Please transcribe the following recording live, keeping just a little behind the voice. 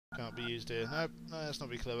not be used here. Nope, no, let's not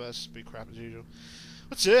be clever. Let's just be crap as usual.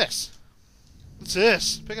 What's this? What's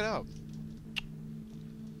this? Pick it up.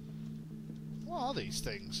 What are these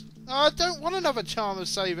things? Oh, I don't want another charm of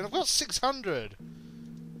saving. I've got 600.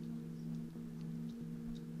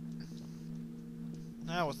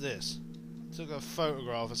 Now what's this? Took a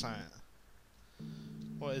photograph or something.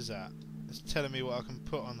 What is that? It's telling me what I can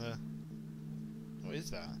put on the... What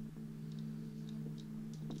is that?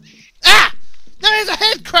 Ah! There is a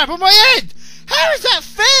head crab on my head! How is that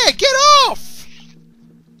fair? Get off!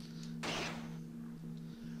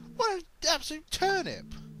 What an absolute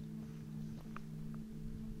turnip.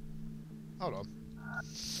 Hold on.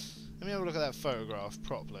 Let me have a look at that photograph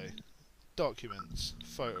properly. Documents.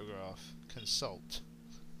 Photograph. Consult.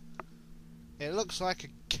 It looks like a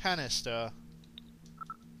canister.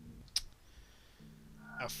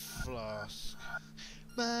 A flask.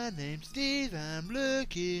 My name's Steve, I'm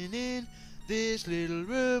looking in this little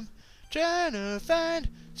room, trying to find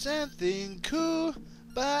something cool,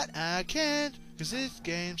 but I can't, 'cause this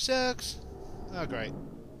game sucks. Oh, great.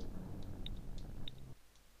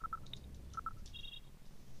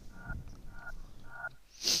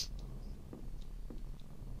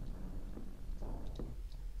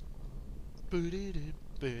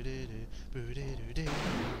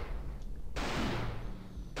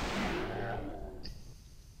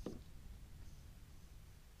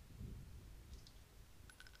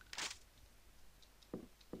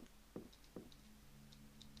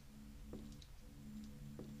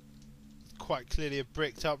 Quite clearly a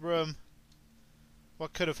bricked up room.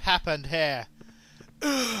 What could have happened here?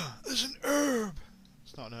 There's an herb.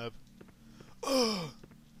 It's not an herb.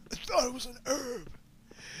 I thought it was an herb.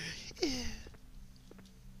 Yeah.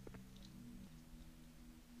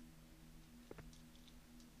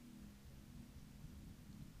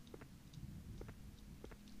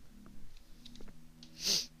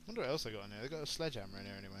 Wonder what else they got in here. They got a sledgehammer in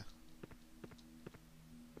here anyway.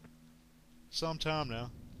 Sometime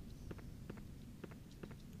now.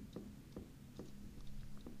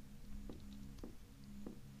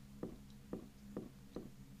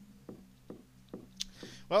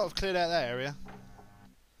 Well, I've cleared out that area.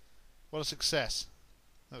 What a success.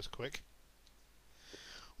 That was quick.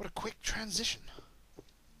 What a quick transition.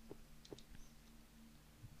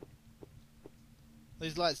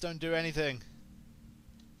 These lights don't do anything.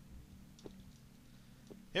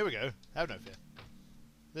 Here we go. Have no fear.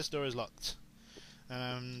 This door is locked.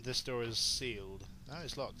 This door is sealed. No,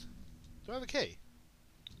 it's locked. Do I have a key?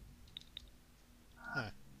 No.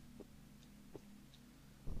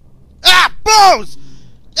 Ah! Balls!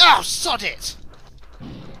 Oh, sod it!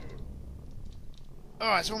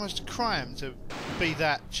 Oh, it's almost a crime to be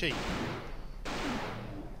that cheap.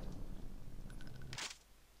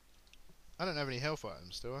 I don't have any health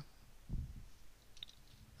items, do I?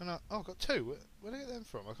 Oh, I've got two. Where did I get them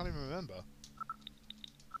from? I can't even remember.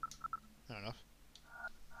 Fair enough.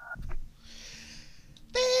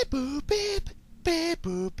 Beep boop beep, beep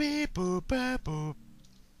boop beep boop beep boop.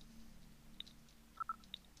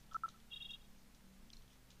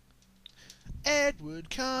 Edward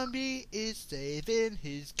Comby is saving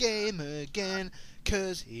his game again,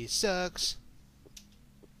 'cause he sucks.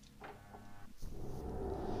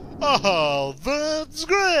 Oh, that's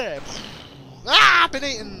great! Ah, been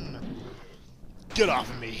eaten! Get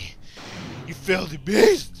off of me, you filthy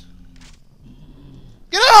beast!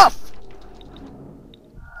 Get off!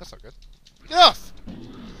 That's not good. Get off!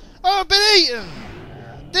 Oh, I've been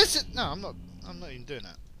eaten! This is... No, I'm not even doing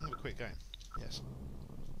that. I'm gonna quit going. Yes.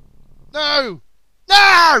 No!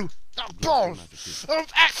 No! Oh, balls!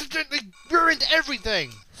 I've accidentally ruined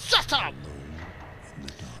everything! Shut up!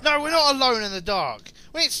 No, we're not alone in the dark.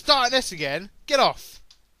 We ain't starting this again. Get off!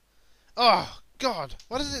 Oh, God.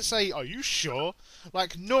 Why does it say, are you sure?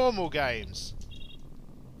 Like normal games.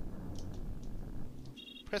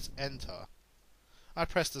 Press enter. I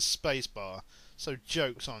pressed the space bar, so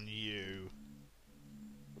joke's on you.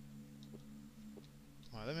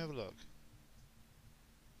 Right, let me have a look.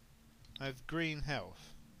 I have green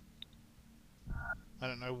health. I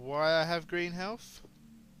don't know why I have green health.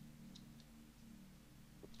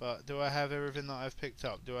 But do I have everything that I've picked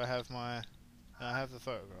up? Do I have my... I have the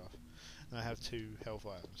photograph. And I have 2 health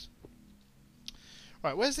items.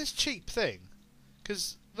 Right, where's this cheap thing?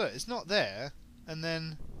 Because, look, it's not there. And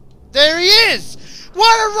then... There he is!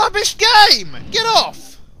 What a rubbish game! Get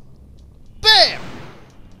off! Bam!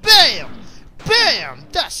 Bam! Bam!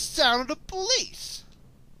 That's the sound of the police!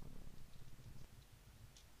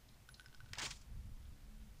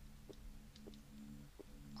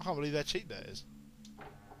 I can't believe how cheap that is.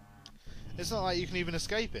 It's not like you can even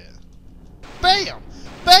escape it. Bam!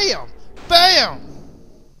 Bam! Bam!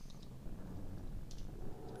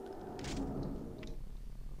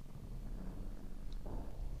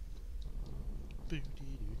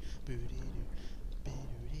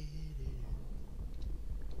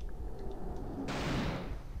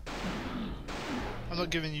 I'm not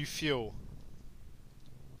giving you fuel.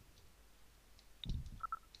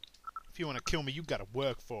 If you want to kill me, you gotta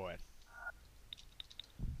work for it.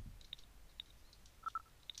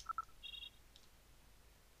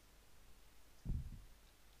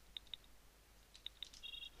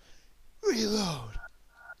 Reload!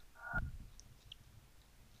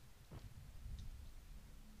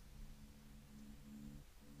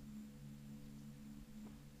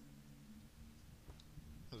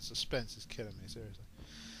 The suspense is killing me, seriously.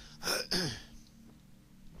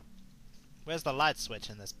 Where's the light switch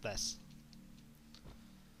in this place?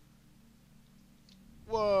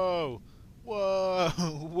 Whoa! Whoa!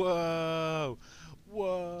 Whoa!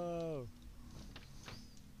 Whoa!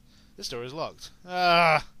 This door is locked.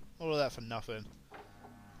 Ah! All of that for nothing.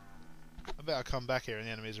 I bet I'll come back here and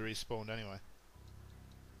the enemies are respawned anyway.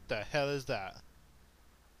 The hell is that?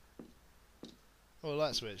 Oh,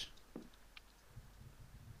 light switch.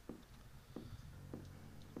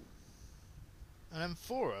 An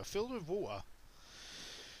amphora filled with water.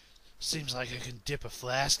 Seems like I can dip a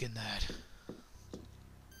flask in that.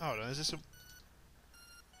 Hold on, is this a...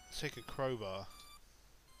 Take a crowbar.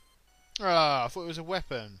 Ah, I thought it was a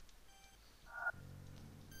weapon.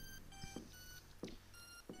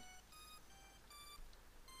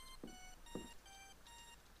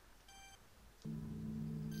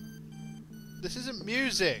 This isn't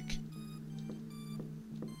music!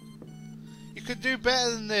 You could do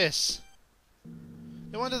better than this!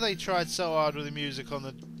 No wonder they tried so hard with the music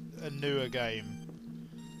on a newer game.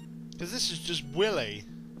 Because this is just Willy.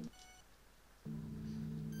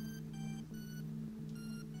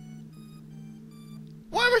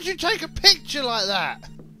 Why would you take a picture like that?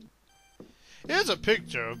 Here's a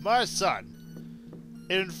picture of my son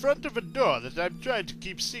in front of a door that I'm trying to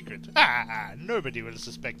keep secret. Ah, nobody will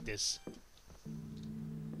suspect this.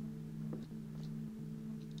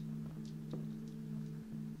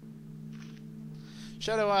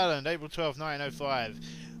 Shadow Island, April 12, 1905.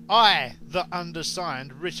 I, the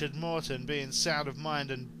undersigned, Richard Morton, being sound of mind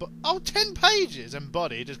and 10 pages and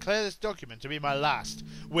body, declare this document to be my last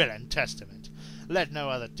will and testament. Let no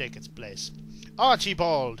other take its place.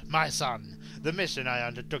 Archibald, my son, the mission I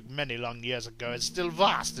undertook many long years ago is still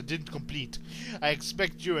vast and incomplete. I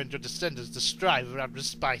expect you and your descendants to strive without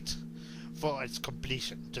respite for its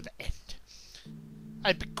completion to the end.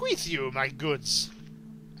 I bequeath you my goods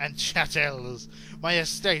and chattels, my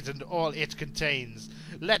estate and all it contains.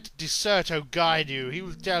 Let Deserto guide you. He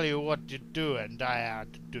will tell you what to do, and I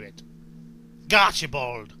had to do it.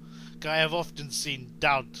 Archibald, I have often seen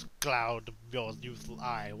doubt cloud your youthful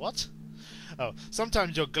eye. What? Oh,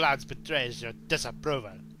 sometimes your glance betrays your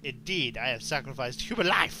disapproval. Indeed, I have sacrificed human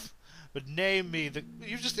life. But name me the...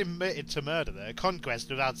 You just admitted to murder there. Conquest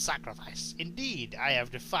without sacrifice. Indeed, I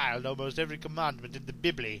have defiled almost every commandment in the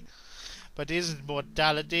Bibli. But isn't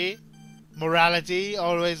morality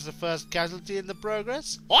always the first casualty in the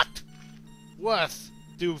progress? What? Worth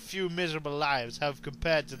do few miserable lives have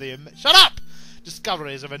compared to the... Shut up!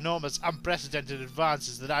 Discoveries of enormous, unprecedented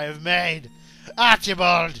advances that I have made.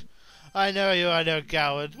 Archibald! I know you are no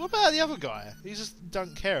coward. What about the other guy? He just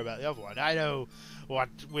don't care about the other one. I know what,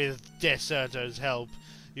 with Deserto's help,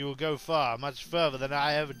 you will go far, much further than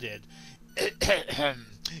I ever did.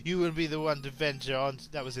 You will be the one to venture on...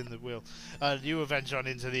 That was in the will. You will venture on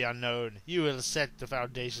into the unknown. You will set the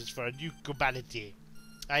foundations for a new humanity.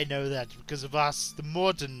 I know that because of us, the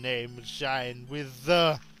Morton name will shine with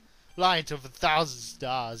the light of 1,000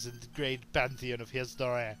 stars in the great pantheon of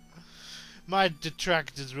history. My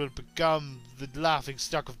detractors will become the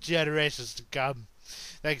laughingstock of generations to come.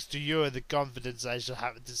 Thanks to you and the confidence I shall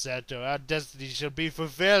have in Deserto, our destiny shall be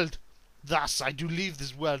fulfilled. Thus I do leave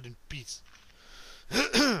this world in peace.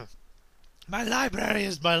 My library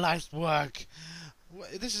is my life's work.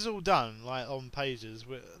 This is all done like on pages.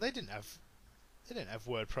 They didn't have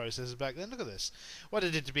word processors back then. Look at this.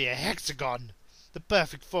 Wanted it to be a hexagon, the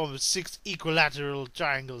perfect form of 6 equilateral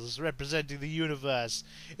triangles representing the universe.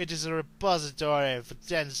 It is a repository for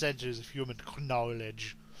 10 centuries of human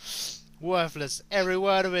knowledge. Worthless, every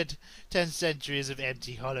word of it. 10 centuries of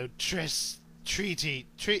empty, hollow treatises.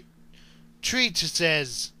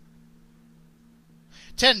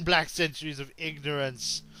 10 black centuries of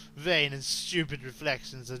ignorance, vain and stupid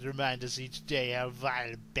reflections that remind us each day how vile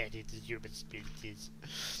and petty the human spirit is.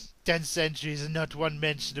 10 centuries and not one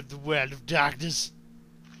mention of the world of darkness.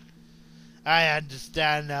 I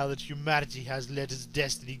understand now that humanity has let its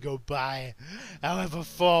destiny go by. However,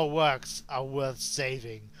 4 works are worth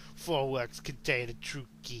saving. 4 works contain a true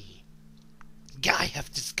key. I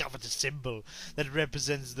have discovered a symbol that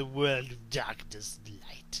represents the world of darkness and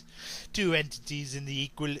light. Two entities in the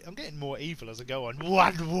equal... I'm getting more evil as I go on.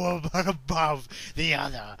 One woman above the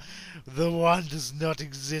other. The one does not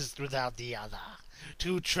exist without the other.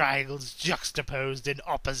 Two triangles juxtaposed in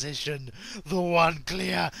opposition. The one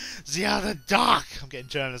clear, the other dark. I'm getting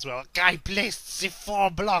German as well. I placed the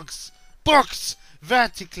 4 books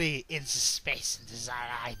vertically into space in the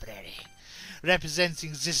library,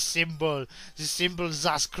 representing this symbol. The symbol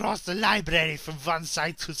thus crossed the library from one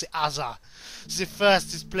side to the other. The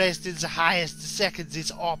first is placed in the highest, the second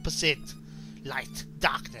is opposite. Light,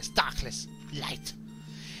 darkness, darkness, light.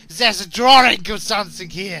 There's a drawing of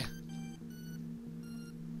something here.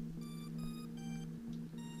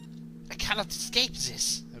 I cannot escape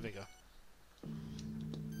this. There we go.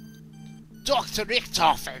 Dr.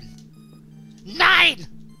 Richthofen. 9!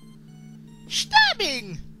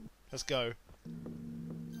 Stabbing! Let's go.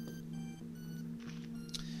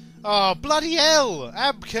 Oh, bloody hell!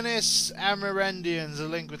 Abcanis Amarandians, a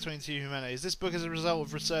link between two humanities. This book is a result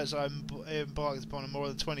of research I embarked upon more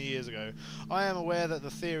than 20 years ago. I am aware that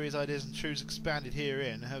the theories, ideas and truths expanded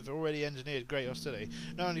herein have already engineered great hostility,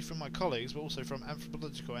 not only from my colleagues, but also from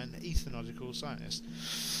anthropological and ethnological scientists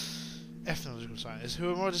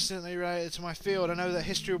who are more distantly related to my field. I know that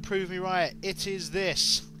history will prove me right. It is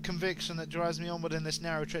this conviction that drives me onward in this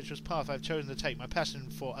narrow, treacherous path I have chosen to take. My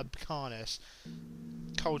passion for Abcanis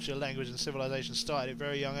culture, language and civilization started at a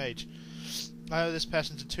very young age. I owe this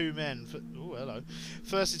passion to 2 men. Oh, hello.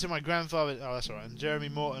 Firstly to my grandfather, oh that's alright, Jeremy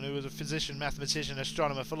Morton, who was a physician, mathematician,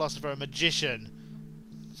 astronomer, philosopher and magician.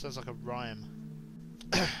 Sounds like a rhyme.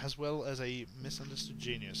 As well as a misunderstood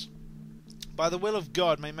genius. By the will of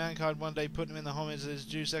God, may mankind one day put him in the homage that is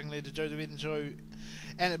due. Secondly, to Joseph Edencho,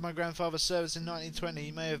 entered my grandfather's service in 1920.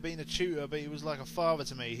 He may have been a tutor, but he was like a father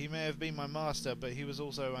to me. He may have been my master, but he was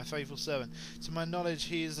also my faithful servant. To my knowledge,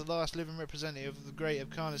 he is the last living representative of the great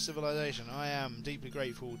Abcanis civilization. I am deeply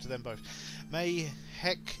grateful to them both. May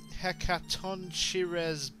Hekaton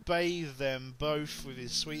Shirez bathe them both with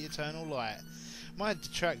his sweet eternal light. My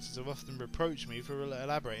detractors have often reproached me for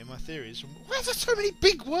elaborating my theories from... Why there so many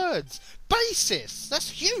big words? Basis! That's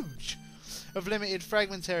huge! Of limited,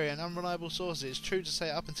 fragmentary and unreliable sources. It's true to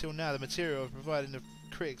say up until now the material I've provided the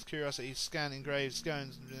critics' curiosity scanned engraved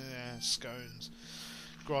scones,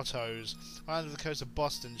 grottos, island of the coast of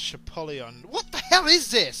Boston, Chapolion. What the hell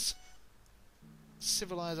is this?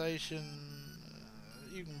 Civilization...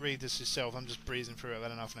 you can read this yourself, I'm just breezing through it, I've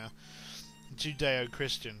had enough now.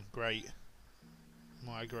 Judeo-Christian, great.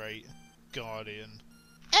 My great guardian.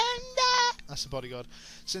 And that's the bodyguard.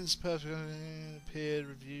 Since perfect peer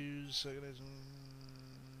reviews,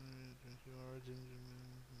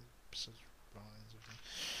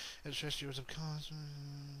 extraterrestrials of cars,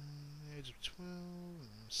 age of 12,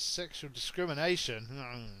 sexual discrimination.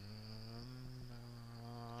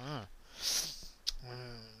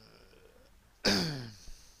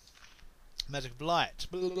 Magic of light.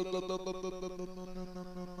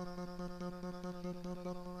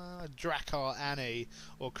 Drakkar Annie,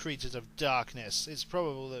 or creatures of darkness. It's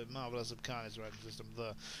probable that marvelous Abcanis writing system,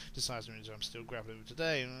 the decisive image I'm still grappling with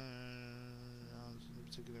today.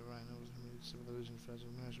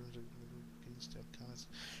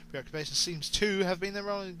 Preoccupation seems to have been their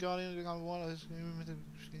role in guardian of one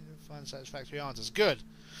find satisfactory answers. Good.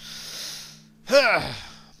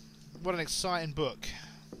 What an exciting book.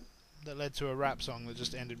 That led to a rap song that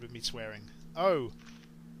just ended with me swearing. Oh!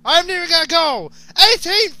 I'm nearing our goal!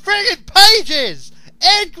 18 friggin' pages!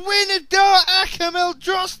 Edwin Adore Akamel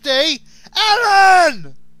Drosty!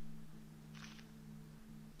 Alan!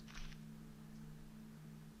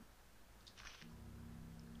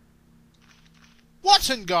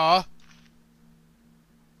 Wattengar?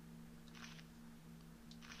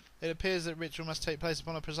 It appears that ritual must take place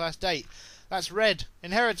upon a precise date. That's red.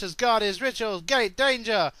 Inheritors, guardians, rituals, gate,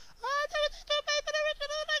 danger!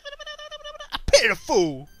 I pity the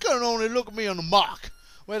fool! Can't only look at me on the mark!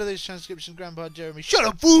 Where do these transcriptions, Grandpa Jeremy? Shut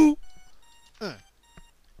up, fool!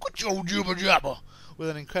 Quit your jibber jabber! With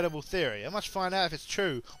an incredible theory. I must find out if it's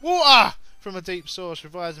true. Water! From a deep source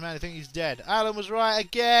revives a man who thinks he's dead. Alan was right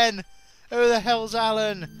again! Who the hell's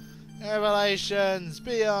Alan? Revelations!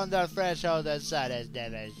 Beyond the threshold the sun has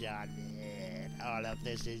never shone. All of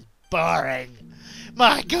this is boring!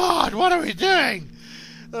 My God, what are we doing?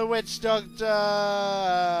 The witch doctor,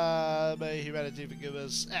 may humanity forgive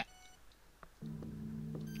us.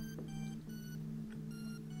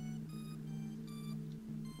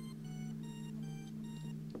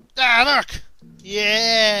 Look!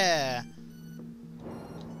 Yeah!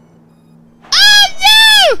 Oh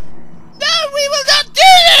no! No, we will not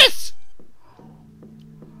do this!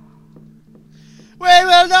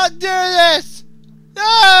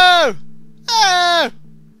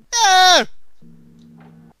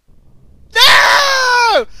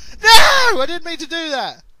 No! I didn't mean to do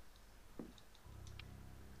that!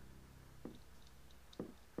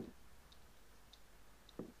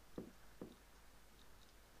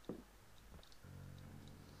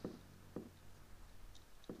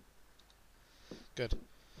 Good.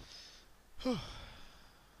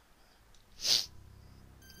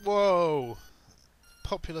 Whoa!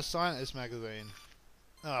 Popular Scientist magazine.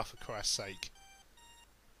 Ah, for Christ's sake.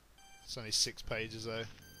 It's only 6 pages though.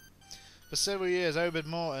 For several years, Obed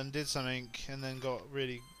Morton did something and then got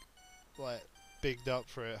really, like, bigged up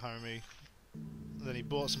for it, homie. And then he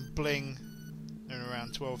bought some bling in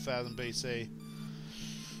around 12,000 BC.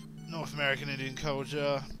 North American Indian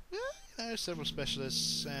culture. Yeah, you know, several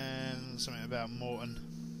specialists and something about Morton.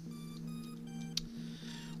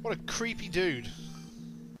 What a creepy dude.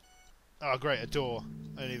 Oh great, a door.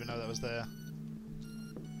 I didn't even know that was there.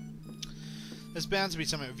 There's bound to be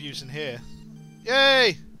something of use in here.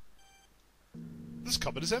 Yay! This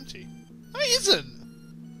cupboard is empty. No, it isn't!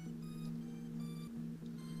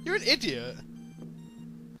 You're an idiot.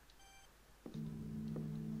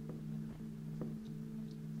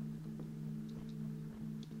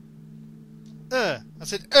 I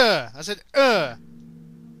said, I said, Oh,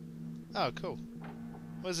 cool.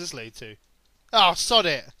 Where's this lead to? Oh, sod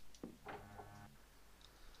it!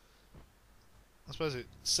 I suppose it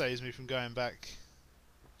saves me from going back.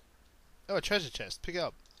 Oh, a treasure chest. Pick it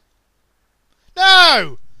up.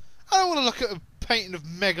 No! I don't want to look at a painting of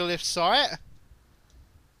Megalith site.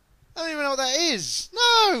 I don't even know what that is.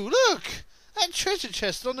 No! Look! That treasure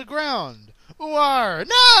chest on the ground. Arr!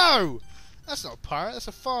 No! That's not a pirate, that's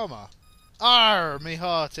a farmer. Arr, me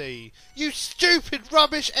hearty. You stupid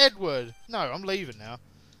rubbish Edward! No, I'm leaving now.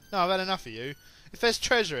 No, I've had enough of you. If there's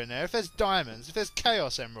treasure in there, if there's diamonds, if there's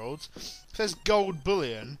chaos emeralds, if there's gold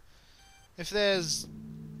bullion, if there's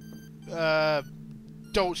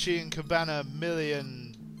Dolce and Gabbana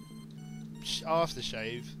million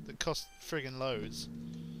aftershave that cost friggin' loads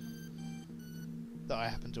that I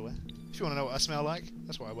happen to wear. If you want to know what I smell like,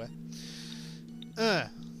 that's what I wear.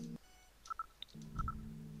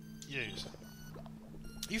 Use.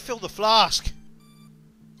 You fill the flask.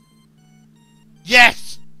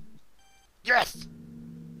 Yes. Yes.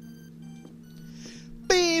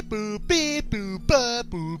 Beep boop beep boop ba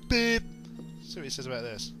boop beep. See what he says about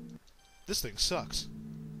this. This thing sucks.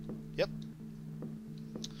 Yep.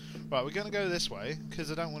 Right, we're gonna go this way because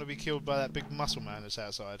I don't want to be killed by that big muscle man that's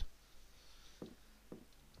outside.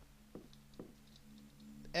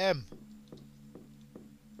 M.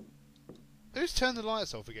 Who's turned the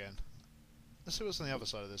lights off again? Let's see what's on the other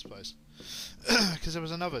side of this place. Because there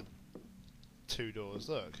was another 2 doors.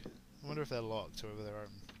 Look. I wonder if they're locked or whether they're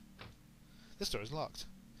open. This door is locked.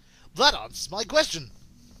 That answers my question!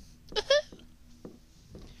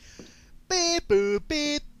 Beep boop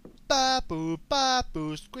beep ba boop ba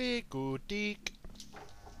boo squeak deek.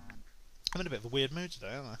 I'm in a bit of a weird mood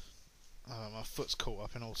today, aren't I? Oh, my foot's caught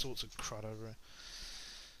up in all sorts of crud over it.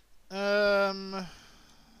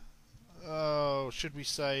 Oh, should we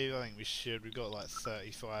save? I think we should. We've got like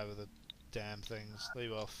 35 of the damn things.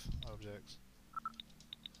 Leave off objects.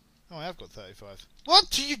 Oh, I have got 35.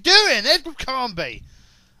 What are you doing, Edward Carnby?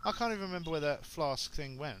 I can't even remember where that flask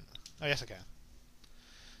thing went. Oh, yes I can.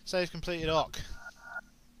 Save completed, Ock.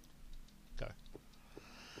 Go.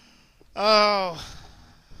 Oh.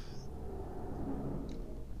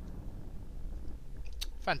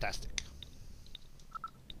 Fantastic.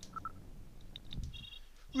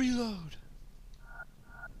 Reload.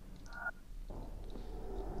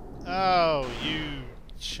 Oh, you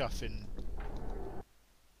chuffing.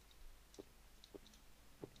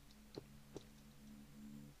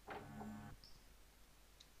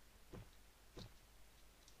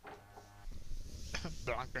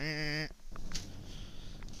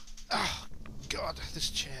 Oh, God, this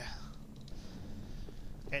chair.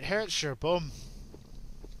 It hurts your bum.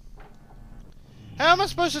 How am I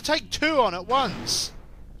supposed to take 2 on at once?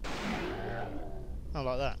 Not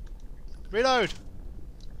like that. Reload!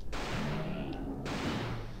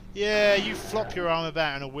 Yeah, you flop your arm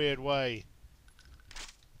about in a weird way.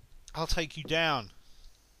 I'll take you down.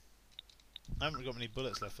 I haven't got many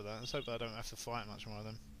bullets left for that. Let's hope I don't have to fight much more of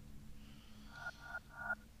them.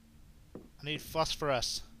 I need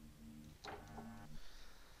phosphorus.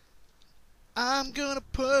 I'm gonna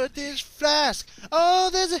put this flask. Oh,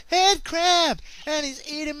 there's a head crab, and he's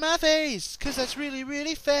eating my face, 'cause that's really,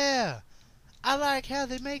 really fair. I like how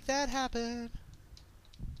they make that happen.